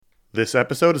This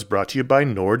episode is brought to you by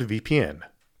NordVPN.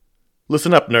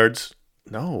 Listen up, nerds.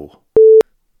 No.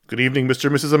 Good evening, Mr.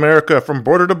 and Mrs. America, from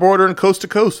border to border and coast to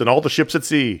coast and all the ships at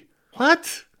sea.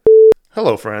 What?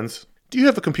 Hello, friends. Do you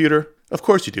have a computer? Of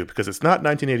course you do, because it's not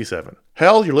 1987.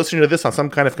 Hell, you're listening to this on some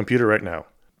kind of computer right now.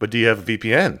 But do you have a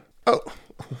VPN? Oh,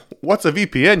 what's a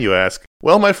VPN, you ask?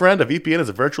 Well, my friend, a VPN is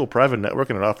a virtual private network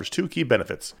and it offers two key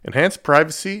benefits: enhanced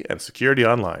privacy and security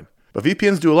online. But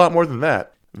VPNs do a lot more than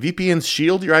that. VPNs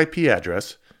shield your IP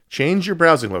address, change your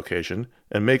browsing location,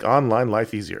 and make online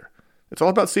life easier. It's all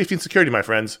about safety and security, my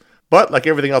friends. But like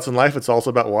everything else in life, it's also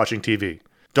about watching TV.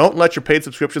 Don't let your paid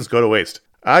subscriptions go to waste.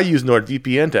 I use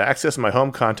NordVPN to access my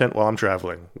home content while I'm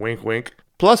traveling. Wink, wink.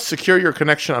 Plus, secure your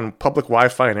connection on public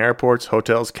Wi-Fi in airports,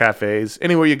 hotels, cafes,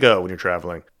 anywhere you go when you're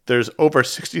traveling. There's over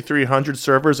 6,300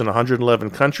 servers in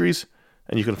 111 countries,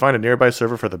 and you can find a nearby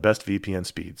server for the best VPN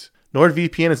speeds.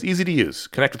 NordVPN is easy to use.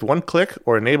 Connect with one click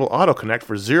or enable auto-connect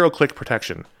for zero-click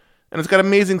protection. And it's got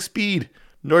amazing speed.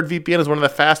 NordVPN is one of the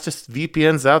fastest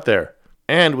VPNs out there.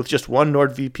 And with just one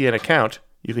NordVPN account,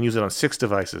 you can use it on 6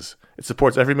 devices. It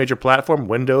supports every major platform: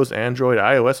 Windows, Android,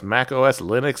 iOS, macOS,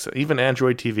 Linux, even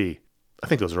Android TV. I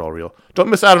think those are all real. Don't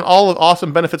miss out on all the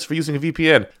awesome benefits for using a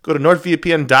VPN. Go to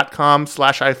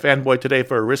nordvpn.com/ifanboy today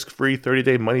for a risk-free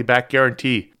 30-day money-back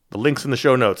guarantee. The link's in the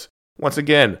show notes. Once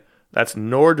again, that's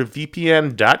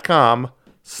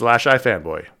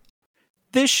nordvpn.com/ifanboy.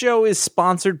 This show is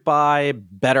sponsored by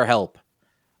BetterHelp.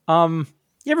 You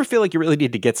ever feel like you really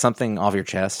need to get something off your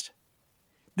chest?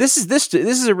 This is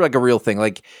like a real thing.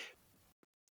 Like,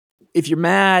 if you're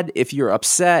mad, if you're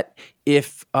upset,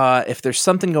 if there's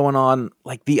something going on,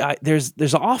 like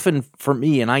there's often for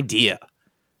me an idea.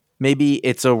 Maybe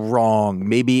it's a wrong,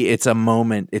 maybe it's a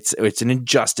moment, it's an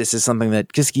injustice, it's something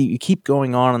that just you keep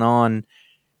going on and on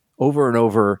over and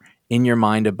over in your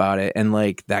mind about it, and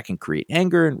like that can create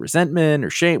anger and resentment or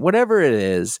shame, whatever it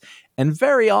is. And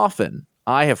very often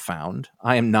I have found,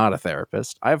 I am not a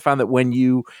therapist, I have found that when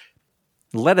you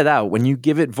let it out, when you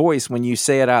give it voice, when you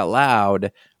say it out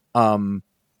loud,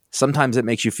 sometimes it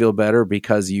makes you feel better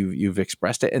because you've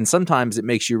expressed it, and sometimes it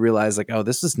makes you realize like, oh,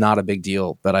 this is not a big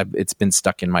deal, but it's been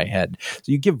stuck in my head.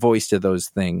 So you give voice to those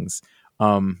things,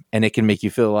 and it can make you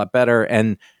feel a lot better.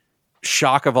 And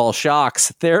shock of all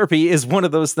shocks, therapy is one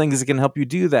of those things that can help you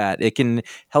do that. It can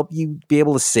help you be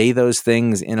able to say those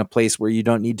things in a place where you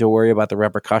don't need to worry about the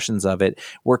repercussions of it,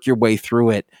 work your way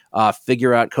through it,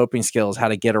 figure out coping skills, how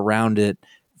to get around it,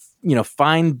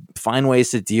 find ways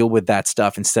to deal with that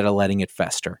stuff instead of letting it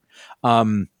fester.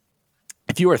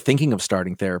 If you are thinking of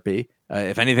starting therapy,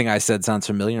 if anything I said sounds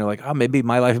familiar, you're like, oh, maybe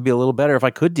my life would be a little better if I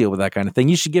could deal with that kind of thing,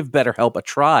 you should give BetterHelp a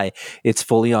try. It's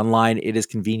fully online. It is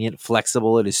convenient,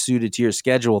 flexible. It is suited to your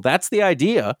schedule. That's the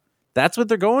idea. That's what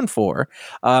they're going for.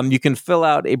 You can fill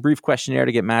out a brief questionnaire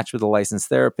to get matched with a licensed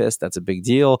therapist. That's a big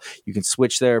deal. You can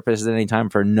switch therapists at any time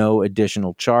for no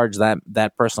additional charge.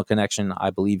 That personal connection,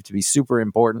 I believe, to be super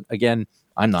important. Again,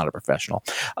 I'm not a professional.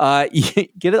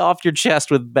 Get it off your chest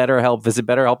with BetterHelp. Visit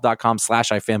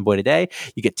BetterHelp.com/ifanboy today.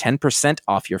 You get 10%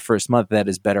 off your first month. That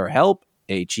is BetterHelp,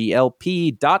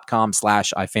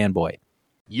 HELP.com/ifanboy.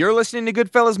 You're listening to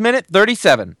Goodfellas Minute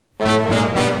 37.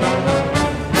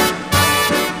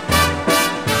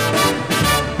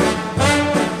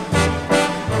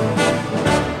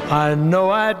 I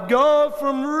know I'd go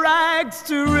from rags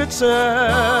to riches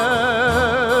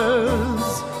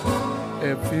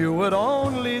if you would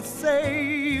only say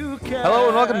you can. Hello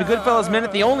and welcome to Goodfellas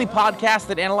Minute, the only podcast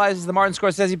that analyzes the Martin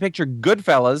Scorsese picture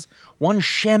Goodfellas, one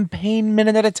champagne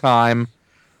minute at a time.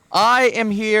 I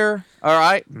am here. All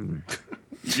right.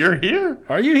 You're here?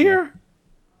 Are you here?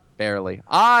 Barely.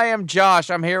 I am Josh.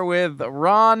 I'm here with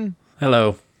Ron.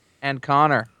 Hello. And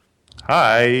Connor.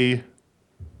 Hi.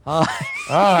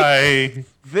 Hi.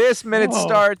 This minute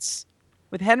starts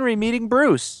with Henry meeting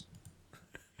Bruce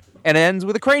and ends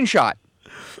with a crane shot.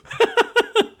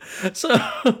 So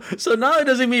not only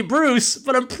does he meet Bruce,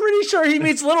 but I'm pretty sure he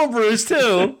meets little Bruce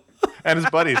too. And his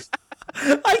buddies.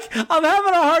 I'm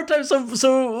having a hard time. I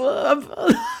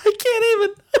can't even.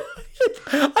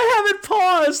 I haven't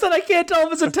paused, and I can't tell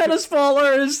if it's a tennis ball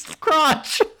or his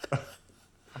crotch. I'm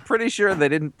pretty sure they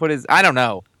didn't put his. I don't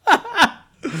know.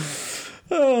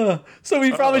 So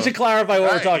we probably should clarify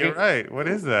what we're talking. You're right. What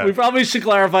is that? We probably should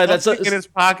clarify that. Something in his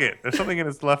pocket. There's something in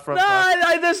his left front pocket.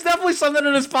 No, there's definitely something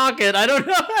in his pocket. I don't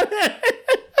know.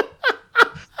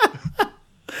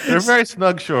 They're very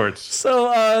snug shorts.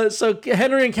 So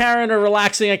Henry and Karen are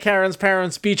relaxing at Karen's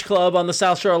parents' beach club on the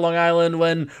South Shore of Long Island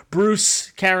when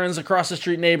Bruce, Karen's across the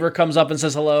street neighbor, comes up and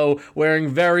says hello, wearing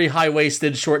very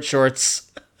high-waisted short shorts.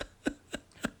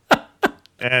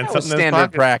 And that was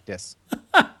standard practice.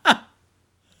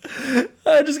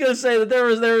 I'm just gonna say that there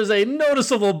is a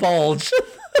noticeable bulge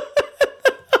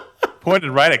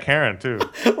Pointed right at Karen, too.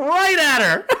 right at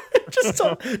her. Just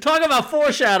talk about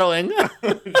foreshadowing.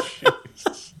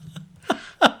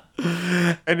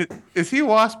 And is he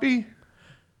waspy?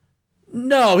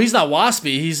 No, he's not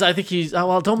waspy. I think he's. Oh,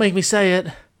 well, don't make me say it.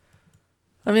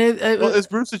 I mean, Well, is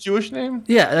Bruce a Jewish name?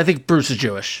 yeah, I think Bruce is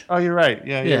Jewish. Oh, you're right.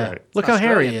 Yeah, you're Yeah, right. look how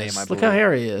hairy he Australian is. name, I Look how believe.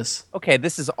 hairy he is. Okay,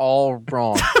 this is all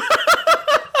wrong.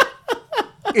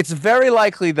 It's very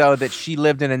likely, though, that she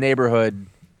lived in a neighborhood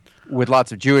with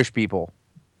lots of Jewish people,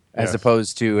 as Yes.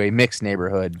 opposed to a mixed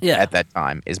neighborhood at that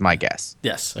time, is my guess.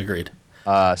 Yes, agreed.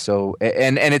 So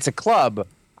it's a club.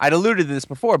 I'd alluded to this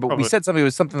before, but we said something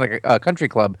was something like a country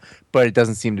club, but it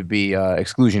doesn't seem to be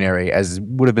exclusionary, as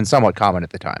would have been somewhat common at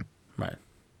the time. Right.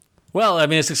 Well, I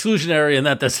mean, it's exclusionary in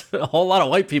that there's a whole lot of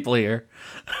white people here.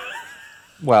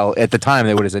 Well, at the time,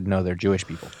 they would have said, no, they're Jewish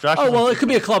people. Josh Oh is well, a it could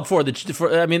be a club for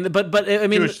I mean, but I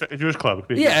mean, Jewish club. It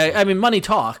could be a yeah, Jewish club. I mean, money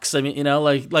talks. I mean, you know,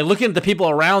 like looking at the people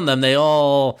around them, they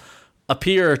all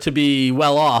appear to be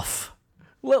well off.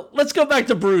 Well, let's go back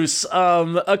to Bruce.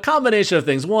 A combination of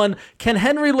things. One, can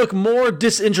Henry look more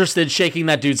disinterested shaking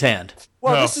that dude's hand?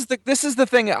 Well, No. this is the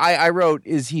thing I wrote.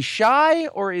 Is he shy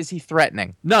or is he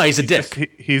threatening? No, he's a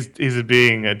dick. He's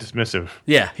being dismissive.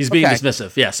 Yeah, he's being Okay.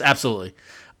 dismissive. Yes, absolutely.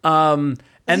 And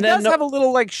And he then does have a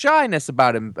little like shyness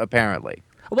about him, apparently.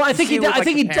 well, I think see he it with, I like,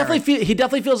 think the he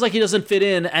definitely feels like he doesn't fit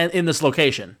in this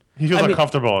location. He feels I mean-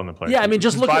 uncomfortable in the place. Yeah, I mean,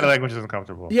 just His look body at- language is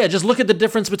uncomfortable. Yeah, just look at the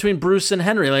difference between Bruce and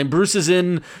Henry. Like Bruce is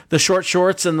in the short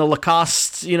shorts and the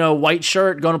Lacoste, white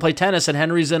shirt, going to play tennis, and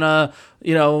Henry's in a,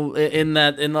 in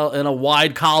a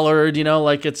wide collared,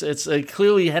 like it's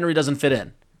clearly Henry doesn't fit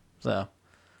in. So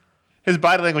His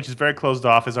body language is very closed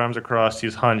off. His arms are crossed.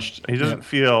 He's hunched. He doesn't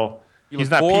feel. He He's was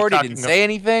not bored. He peacocking. didn't say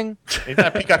anything. He's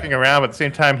not peacocking around, but at the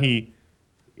same time, he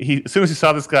as soon as he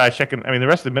saw this guy checking. I mean, the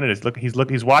rest of the minute is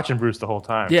he's watching Bruce the whole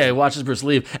time. yeah, he watches Bruce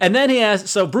leave, and then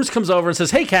so Bruce comes over and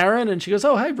says, "Hey, Karen," and she goes,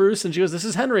 "Oh, hi, Bruce," and she goes, "This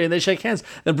is Henry," and they shake hands.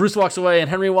 Then Bruce walks away, and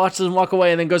Henry watches him walk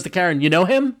away, and then goes to Karen, "You know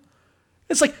him?"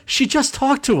 It's like she just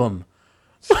talked to him.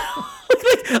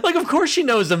 like of course she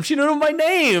knows him. She knew him by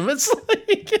name. It's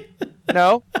like.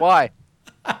 No, why?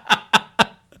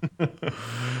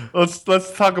 Let's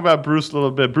talk about Bruce a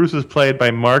little bit. Bruce is played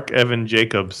by Mark Evan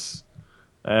Jacobs,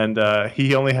 and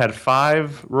he only had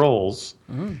 5 roles,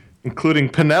 including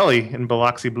Pinelli in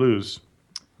Biloxi Blues.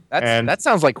 That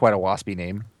sounds like quite a waspy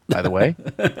name, by the way.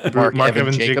 Mark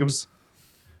Evan Jacobs.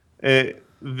 The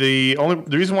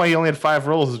reason why he only had 5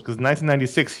 roles is because in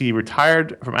 1996 he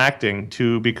retired from acting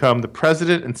to become the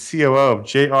president and COO of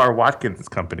J.R. Watkins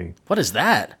Company, What is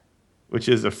that? which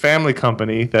is a family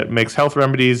company that makes health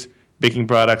remedies, baking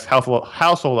products,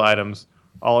 household items,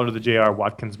 all under the J.R.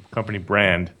 Watkins Company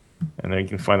brand. And then you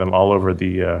can find them all over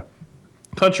the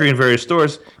country in various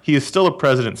stores. He is still a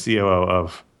president COO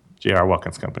of J.R.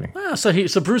 Watkins Company. Oh,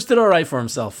 so Bruce did all right for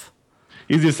himself.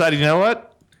 He's decided, you know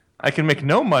what? I can make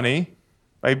no money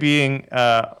by being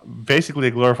basically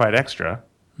a glorified extra,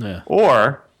 Yeah.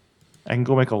 or I can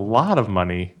go make a lot of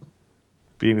money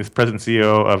being this president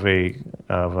CEO of a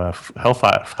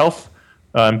health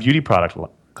and beauty product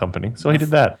company. So he did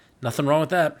that. Nothing wrong with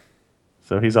that.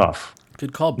 So he's off.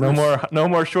 Good call, Bruce. No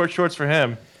more short shorts for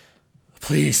him.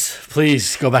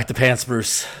 Please go back to pants,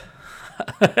 Bruce.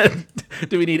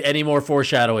 Do we need any more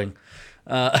foreshadowing?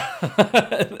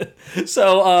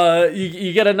 So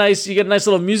you get a nice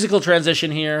little musical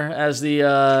transition here as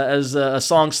a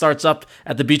song starts up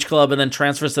at the beach club and then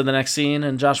transfers to the next scene.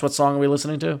 And Josh, what song are we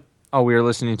listening to? Oh, we are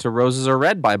listening to Roses Are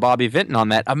Red by Bobby Vinton on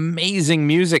that amazing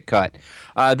music cut.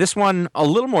 This one, a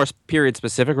little more period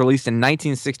specific, released in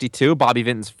 1962, Bobby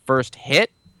Vinton's first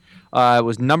hit. It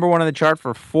was number 1 on the chart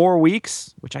for 4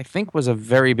 weeks, which I think was a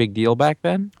very big deal back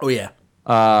then. Oh yeah.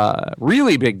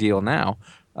 Really big deal now,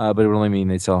 but it would only mean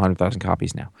they'd sell 100,000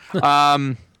 copies now.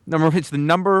 It's the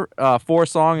number 4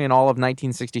 song in all of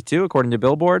 1962, according to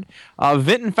Billboard.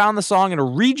 Vinton found the song in a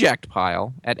reject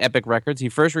pile at Epic Records. He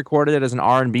first recorded it as an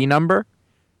R&B number,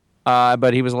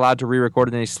 but he was allowed to re-record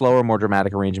it in a slower, more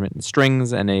dramatic arrangement in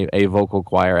strings, and a vocal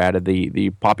choir added the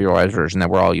popularized version that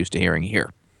we're all used to hearing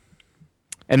here.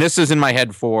 And this is in my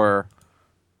head for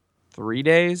 3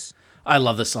 days I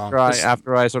love this song.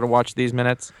 after I sort of watched these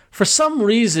minutes. For some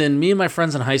reason, me and my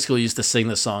friends in high school used to sing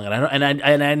this song,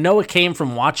 and I know it came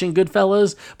from watching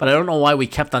Goodfellas, but I don't know why we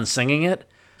kept on singing it.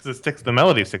 The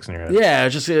melody sticks in your head. Yeah,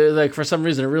 just like for some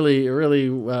reason, it really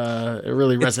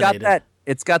resonated.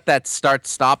 It's got that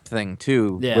start-stop thing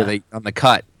too, Yeah. where they on the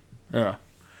cut. Yeah.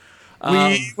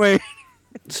 Wait.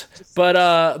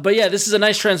 But yeah, this is a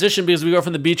nice transition because we go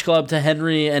from the beach club to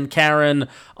Henry and Karen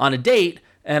on a date.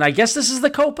 And I guess this is the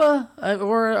Copa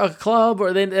or a club, or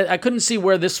I couldn't see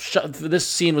where this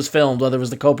scene was filmed, whether it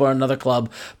was the Copa or another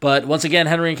club. But once again,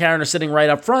 Henry and Karen are sitting right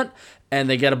up front, and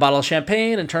they get a bottle of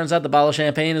champagne, and turns out the bottle of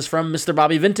champagne is from Mr.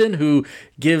 Bobby Vinton, who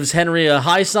gives Henry a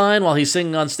high sign while he's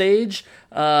singing on stage.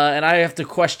 And I have to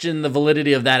question the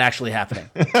validity of that actually happening.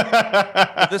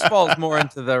 This falls more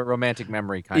into the romantic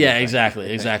memory kind of thing.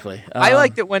 Exactly. I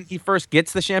liked it when he first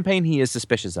gets the champagne, he is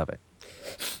suspicious of it.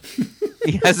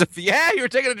 He has you were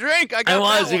taking a drink. I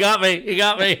was. You got me.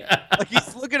 Like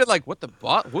he's looking at it like, what the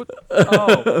what?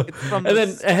 Oh, it's from and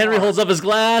then Henry holds up his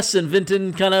glass, and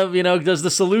Vinton kind of does the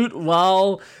salute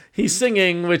while he's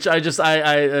singing, which I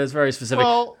is very specific.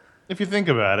 Well, if you think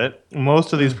about it, a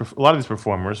lot of these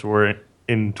performers were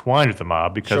entwined with the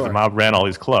mob because the mob ran all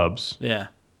these clubs. Yeah.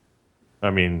 I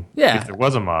mean, yeah. If there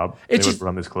was a mob, they would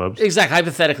run these clubs. Exactly.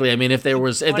 Hypothetically, I mean, if there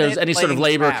was any sort of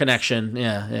labor connection,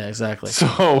 yeah, exactly.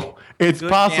 So it's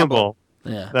possible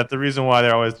that the reason why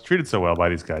they're always treated so well by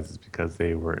these guys is because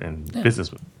they were in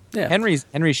business with them. Yeah.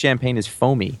 Henry's champagne is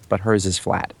foamy, but hers is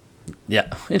flat.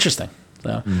 Yeah, interesting.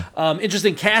 So,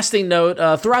 interesting casting note.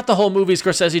 Throughout the whole movie,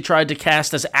 Scorsese tried to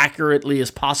cast as accurately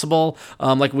as possible.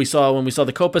 Like we saw when we saw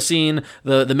the Copa scene,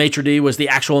 the maitre d' was the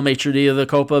actual maitre d' of the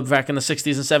Copa back in the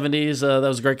 60s and 70s. That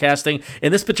was great casting.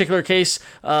 In this particular case,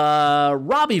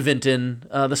 Robbie Vinton,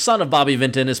 the son of Bobby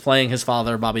Vinton, is playing his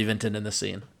father, Bobby Vinton, in this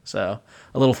scene. So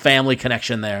a little family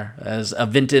connection there, as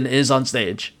Vinton is on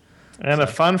stage. And a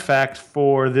fun fact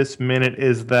for this minute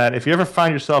is that if you ever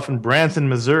find yourself in Branson,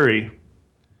 Missouri,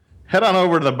 head on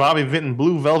over to the Bobby Vinton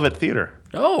Blue Velvet Theater.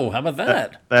 Oh, how about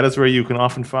that? That is where you can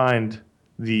often find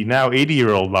the now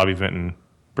 80-year-old Bobby Vinton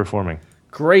performing.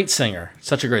 Great singer.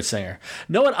 Such a great singer.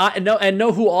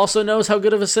 Know who also knows how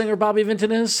good of a singer Bobby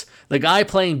Vinton is? The guy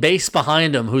playing bass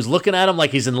behind him who's looking at him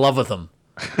like he's in love with him.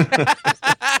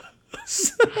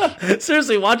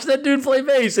 Seriously, watch that dude play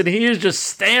bass and he is just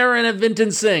staring at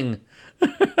Vinton sing. He's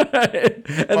got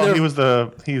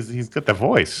the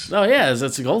voice. Oh yeah,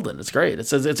 it's golden. It's great.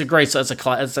 That's a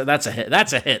hit.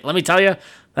 That's a hit. Let me tell you,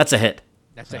 that's a hit.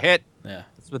 That's a hit. Yeah,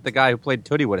 that's what the guy who played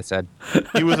Tootie would have said.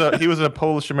 He was a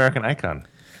Polish American icon.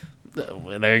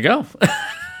 There you go.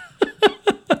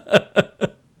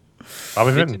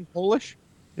 Bobby Vinton. Polish?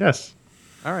 Yes.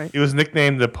 All right. He was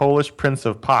nicknamed the Polish Prince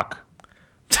of Poc.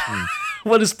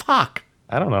 What is Poc?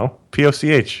 I don't know.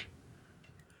 P-O-C-H.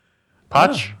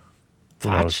 Poch?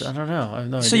 Poch? I don't know. I have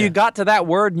no idea. So you got to that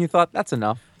word and you thought, that's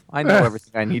enough. I know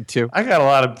everything I need to. I got a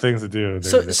lot of things to do.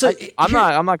 I'm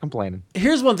not complaining.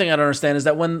 Here's one thing I don't understand is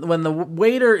that when the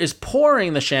waiter is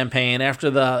pouring the champagne after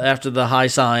the high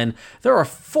sign, there are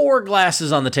 4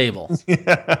 glasses on the table.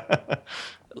 Yeah.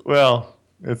 Well,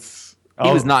 he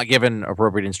was not given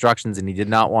appropriate instructions, and he did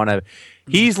not want to.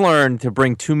 He's learned to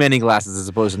bring too many glasses as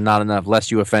opposed to not enough,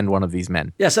 lest you offend one of these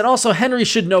men. Yes, and also Henry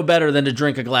should know better than to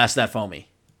drink a glass that foamy.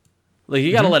 Like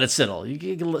you got to let it settle.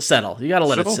 You settle. You got to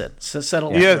let it sit.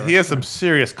 Settle. Yeah, he has some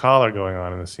serious collar going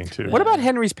on in this scene too. What about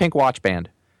Henry's pink watch band?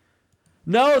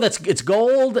 No, it's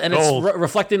gold and it's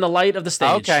reflecting the light of the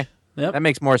stage. Okay, yep. That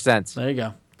makes more sense. There you go.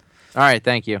 All right,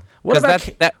 thank you. What about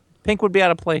that pink would be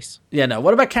out of place. Yeah, no.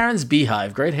 What about Karen's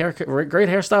beehive? Great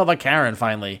hairstyle by Karen.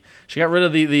 Finally, she got rid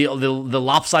of the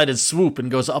lopsided swoop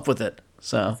and goes up with it.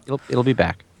 So it'll be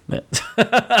back.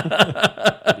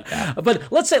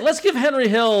 But let's give Henry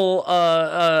Hill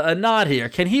a nod here.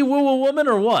 Can he woo a woman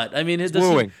or what? I mean,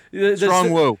 wooing.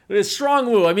 Strong woo.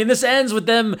 Strong woo. I mean, this ends with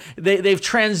them. They've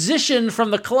transitioned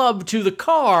from the club to the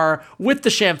car with the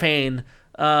champagne.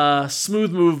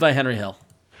 Smooth move by Henry Hill.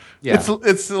 Yeah.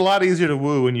 It's a lot easier to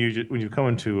woo when you come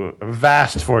into a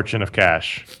vast fortune of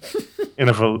cash in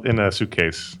a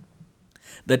suitcase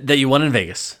that you won in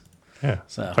Vegas. Yeah,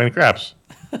 playing craps.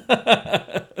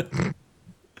 A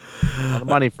lot of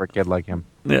money for a kid like him.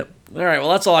 Yep. All right. Well,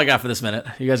 that's all I got for this minute.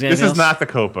 You guys got anything else? This is not the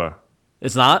Copa.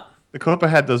 It's not? The Copa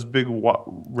had those big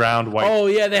round white. Oh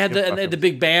yeah, they had the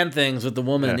big band things with the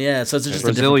woman. Yeah, so it's just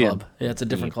a different club. Yeah, it's a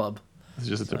different club. It's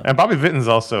just and Bobby Vinton's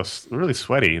also really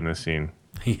sweaty in this scene.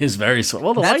 He is very sweaty.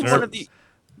 Well,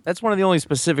 that's one of the only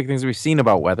specific things we've seen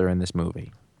about weather in this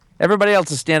movie. Everybody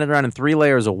else is standing around in 3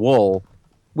 layers of wool,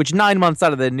 which 9 months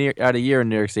out of a year in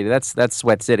New York City, that's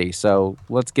Sweat City. So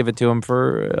let's give it to him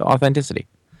for authenticity.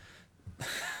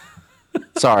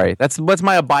 Sorry, that's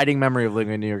my abiding memory of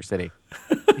living in New York City.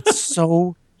 It's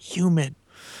so humid.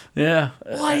 Yeah,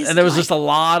 and there was just a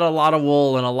lot of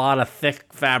wool and a lot of thick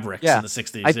fabrics in the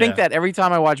 60s. I think that every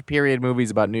time I watch period movies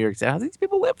about New York City, how these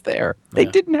people live there? They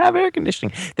didn't have air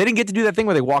conditioning. They didn't get to do that thing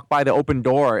where they walk by the open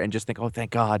door and just think, "Oh,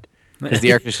 thank God," because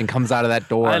the air conditioning comes out of that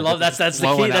door. I love that's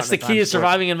the key. That's the key of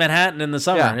surviving in Manhattan in the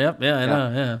summer. Yeah. Yep. Yeah, I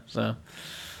know. Yeah. So,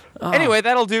 Anyway,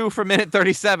 that'll do for minute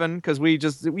 37 because we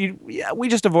just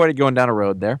avoided going down a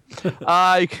road there.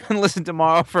 You can listen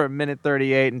tomorrow for minute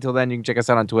 38. Until then, you can check us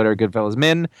out on Twitter at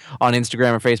GoodfellasMin, on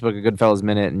Instagram or Facebook at Goodfellas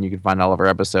Minute, and you can find all of our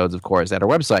episodes, of course, at our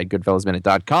website,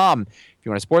 goodfellasminute.com. If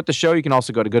you want to support the show, you can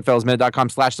also go to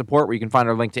goodfellasminute.com/support, where you can find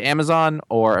our link to Amazon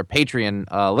or a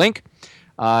Patreon link.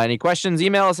 Any questions?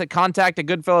 Email us at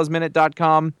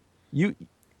contact@goodfellasminute.com. You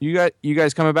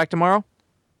guys coming back tomorrow?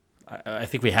 I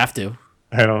think we have to.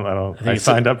 I don't. I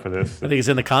signed up for this. I think it's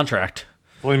in the contract.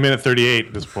 Only minute 38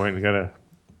 at this point. We gotta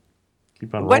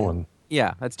keep on rolling.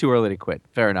 Yeah, that's too early to quit.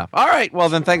 Fair enough. All right. Well,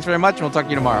 then, thanks very much, and we'll talk to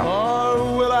you tomorrow.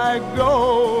 Or will I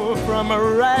go from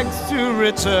rags to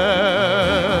riches?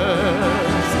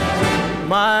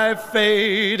 My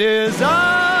fate is